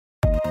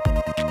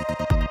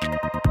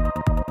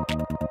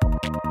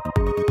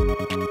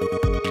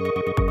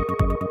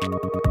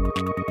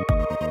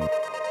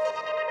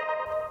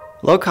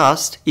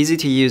Low-cost,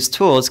 easy-to-use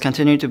tools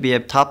continue to be a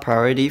top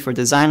priority for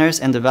designers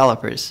and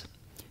developers.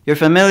 You're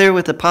familiar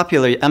with the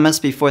popular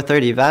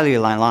MSP430 Value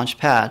Line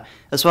LaunchPad,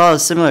 as well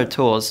as similar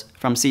tools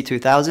from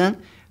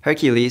C2000,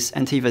 Hercules,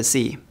 and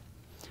Tiva-C.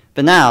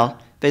 But now,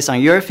 based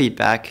on your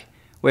feedback,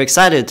 we're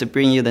excited to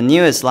bring you the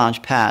newest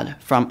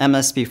LaunchPad from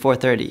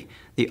MSP430,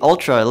 the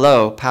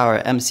ultra-low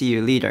power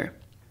MCU leader.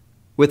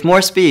 With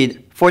more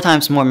speed, 4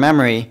 times more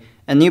memory,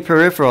 and new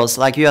peripherals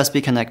like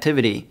USB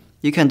connectivity,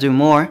 you can do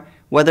more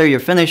whether you're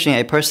finishing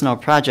a personal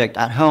project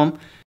at home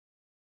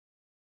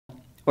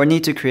or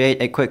need to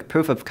create a quick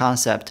proof of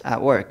concept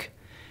at work.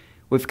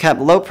 We've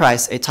kept low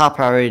price a top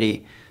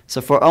priority,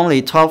 so for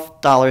only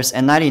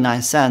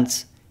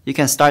 $12.99, you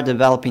can start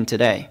developing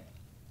today.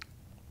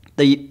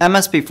 The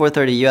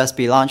MSP430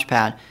 USB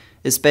LaunchPad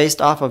is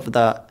based off of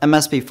the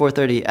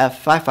MSP430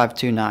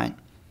 F5529,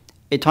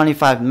 a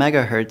 25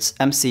 MHz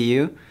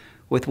MCU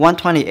with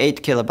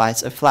 128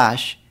 KB of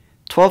flash,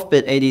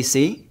 12-bit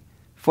ADC,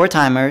 4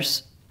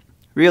 timers,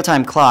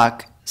 real-time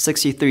clock,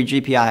 63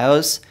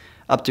 GPIOs,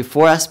 up to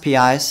 4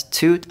 SPIs,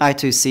 2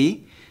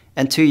 I2C,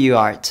 and 2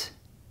 UART,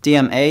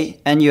 DMA,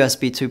 and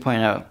USB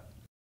 2.0.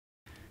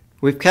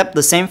 We've kept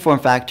the same form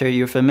factor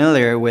you're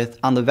familiar with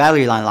on the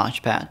Value Line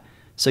LaunchPad,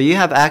 so you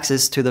have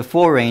access to the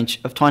full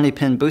range of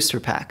 20-pin booster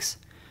packs,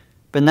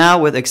 but now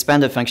with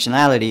expanded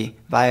functionality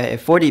via a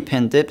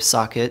 40-pin DIP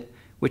socket,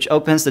 which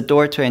opens the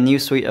door to a new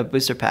suite of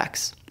booster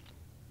packs.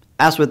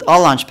 As with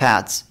all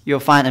LaunchPads, you'll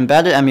find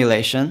embedded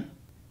emulation,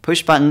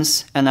 push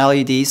buttons and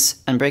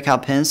LEDs, and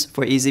breakout pins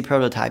for easy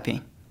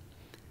prototyping.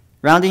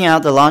 Rounding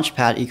out the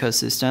LaunchPad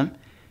ecosystem,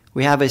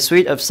 we have a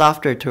suite of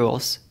software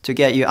tools to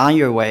get you on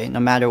your way no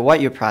matter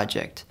what your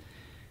project.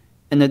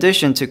 In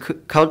addition to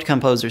Code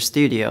Composer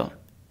Studio,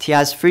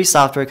 TI's free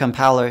software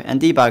compiler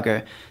and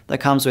debugger that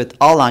comes with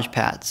all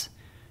LaunchPads.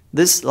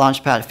 This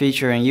LaunchPad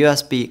featuring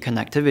USB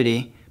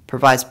connectivity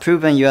provides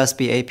proven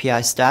USB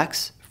API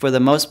stacks for the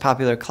most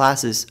popular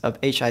classes of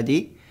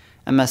HID,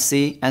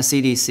 MSC, and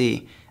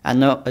CDC at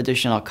no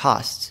additional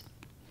costs.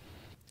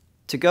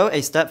 To go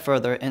a step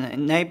further in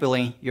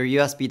enabling your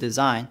USB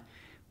design,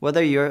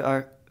 whether you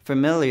are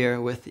familiar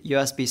with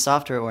USB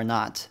software or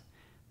not,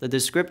 the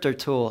Descriptor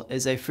tool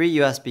is a free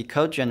USB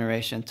code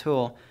generation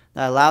tool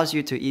that allows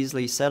you to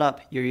easily set up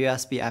your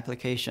USB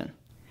application.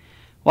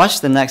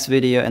 Watch the next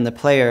video in the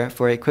player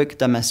for a quick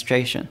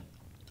demonstration.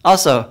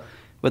 Also,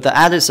 with the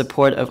added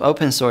support of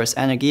open source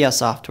Energia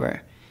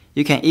software,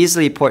 you can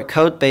easily port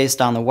code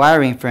based on the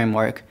wiring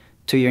framework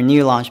to your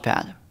new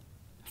LaunchPad.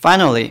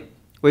 Finally,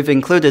 we've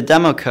included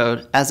demo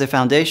code as a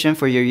foundation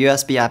for your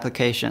USB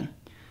application.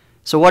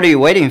 So what are you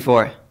waiting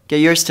for?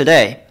 Get yours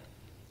today.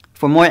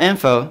 For more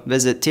info,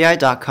 visit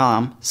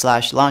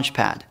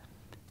ti.com/launchpad.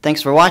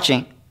 Thanks for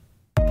watching.